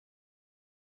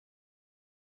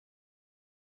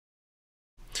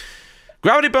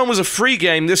Gravity Bone was a free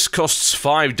game. This costs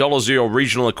 $5 or your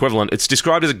regional equivalent. It's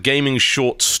described as a gaming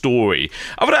short story.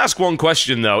 I would ask one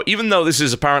question, though. Even though this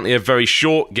is apparently a very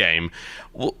short game,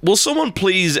 will someone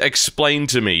please explain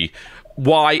to me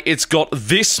why it's got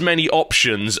this many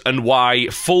options and why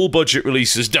full-budget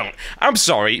releases don't? I'm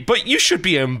sorry, but you should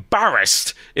be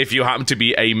embarrassed if you happen to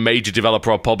be a major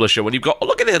developer or publisher when you've got...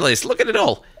 Look at it, Liz. Look at it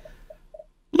all.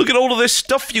 Look at all of this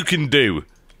stuff you can do.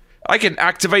 I can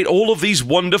activate all of these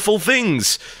wonderful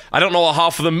things. I don't know what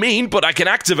half of them mean, but I can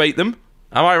activate them.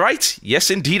 Am I right? Yes,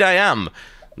 indeed I am.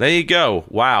 There you go.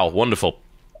 Wow, wonderful.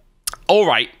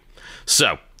 Alright,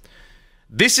 so...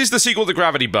 this is the sequel to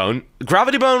Gravity Bone.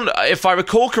 Gravity Bone, if I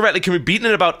recall correctly, can be beaten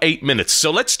in about 8 minutes, so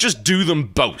let's just do them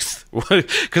both.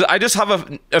 Because I just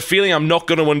have a feeling I'm not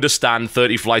going to understand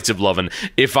 30 Flights of Lovin'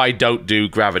 if I don't do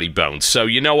Gravity Bone. So,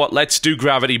 you know what? Let's do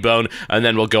Gravity Bone, and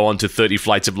then we'll go on to 30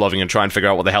 Flights of Lovin' and try and figure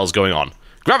out what the hell's going on.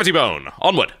 Gravity Bone,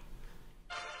 onward!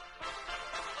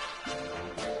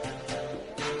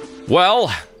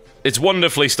 Well, it's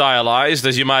wonderfully stylized,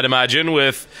 as you might imagine,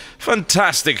 with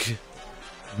fantastic...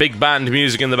 big band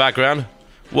music in the background.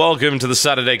 Welcome to the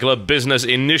Saturday Club Business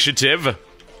Initiative.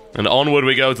 And onward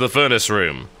we go to the furnace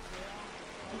room.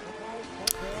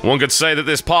 One could say that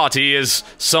this party is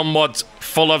somewhat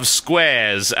full of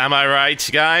squares. Am I right,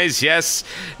 guys? Yes?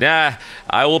 Nah,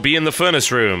 I will be in the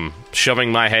furnace room,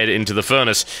 shoving my head into the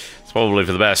furnace. It's probably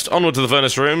for the best. Onward to the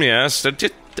furnace room, yes.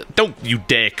 Don't you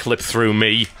dare clip through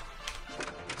me.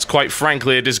 It's quite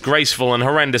frankly a disgraceful and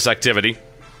horrendous activity.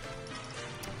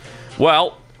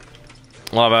 Well...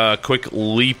 we'll have a quick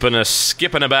leap and a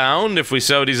skip and a bound, if we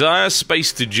so desire.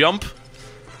 Space to jump.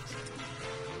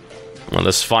 Well,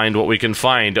 let's find what we can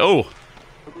find. Oh!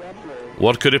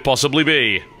 What could it possibly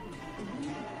be?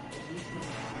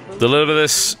 Deliver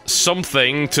this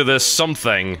something to this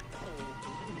something.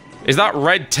 Is that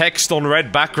red text on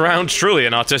red background? Truly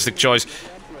an artistic choice.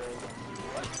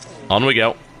 On we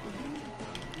go.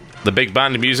 The big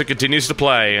band music continues to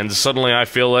play, and suddenly I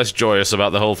feel less joyous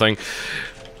about the whole thing.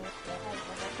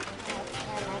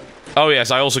 Oh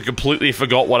yes, I also completely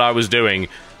forgot what I was doing.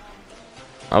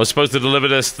 I was supposed to deliver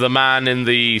this to the man in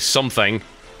the something.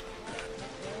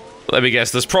 Let me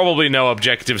guess, there's probably no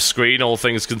objective screen, all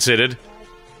things considered.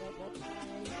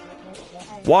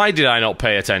 Why did I not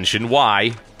pay attention?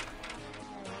 Why?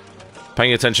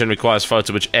 Paying attention requires far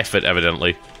too much effort,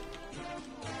 evidently.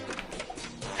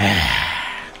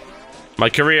 My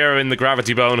career in the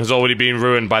Gravity Bone has already been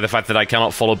ruined by the fact that I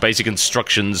cannot follow basic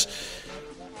instructions.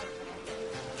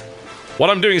 What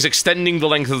I'm doing is extending the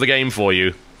length of the game for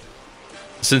you,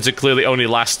 since it clearly only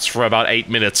lasts for about 8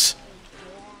 minutes.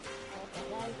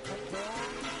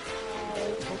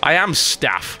 I am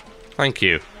staff. Thank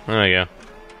you. There you go.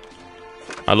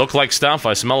 I look like staff,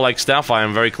 I smell like staff, I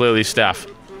am very clearly staff.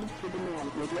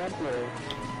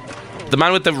 The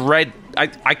man with the red...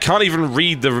 I can't even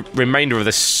read the remainder of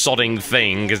this sodding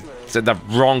thing, it's at the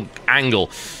wrong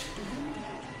angle.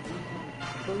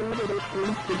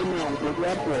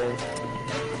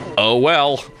 Oh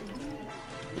well.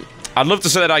 I'd love to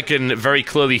say that I can very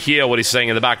clearly hear what he's saying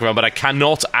in the background, but I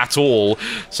cannot at all,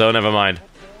 so never mind.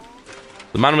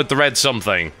 The man with the red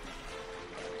something.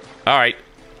 Alright.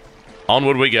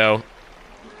 Onward we go.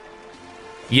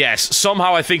 Yes,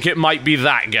 somehow I think it might be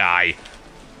that guy.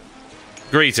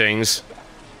 Greetings.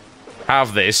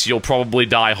 Have this, you'll probably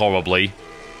die horribly.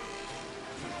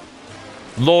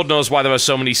 Lord knows why there are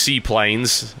so many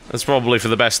seaplanes. That's probably for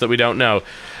the best that we don't know.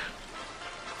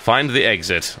 Find the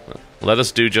exit. Let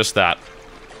us do just that.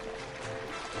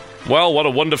 Well, what a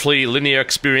wonderfully linear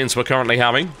experience we're currently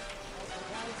having.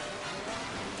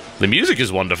 The music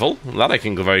is wonderful. That I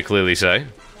can very clearly say.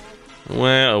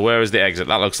 Where is the exit?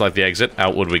 That looks like the exit.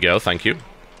 Outward we go, thank you.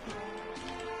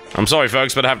 I'm sorry,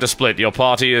 folks, but I have to split. Your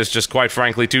party is just quite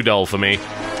frankly too dull for me.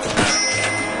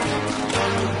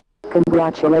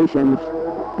 Congratulations.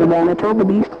 The Manitoba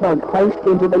Beast Bug placed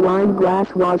into the lined glass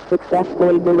was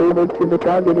successfully delivered to the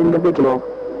target individual.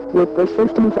 With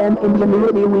persistence and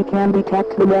ingenuity we can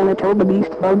detect the Manitoba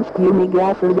Beast Bug's puny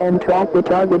gases and track the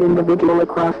target individual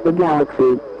across the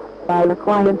galaxy. Our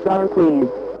clients are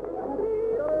pleased.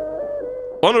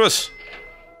 Onerous.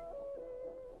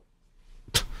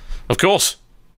 Of course.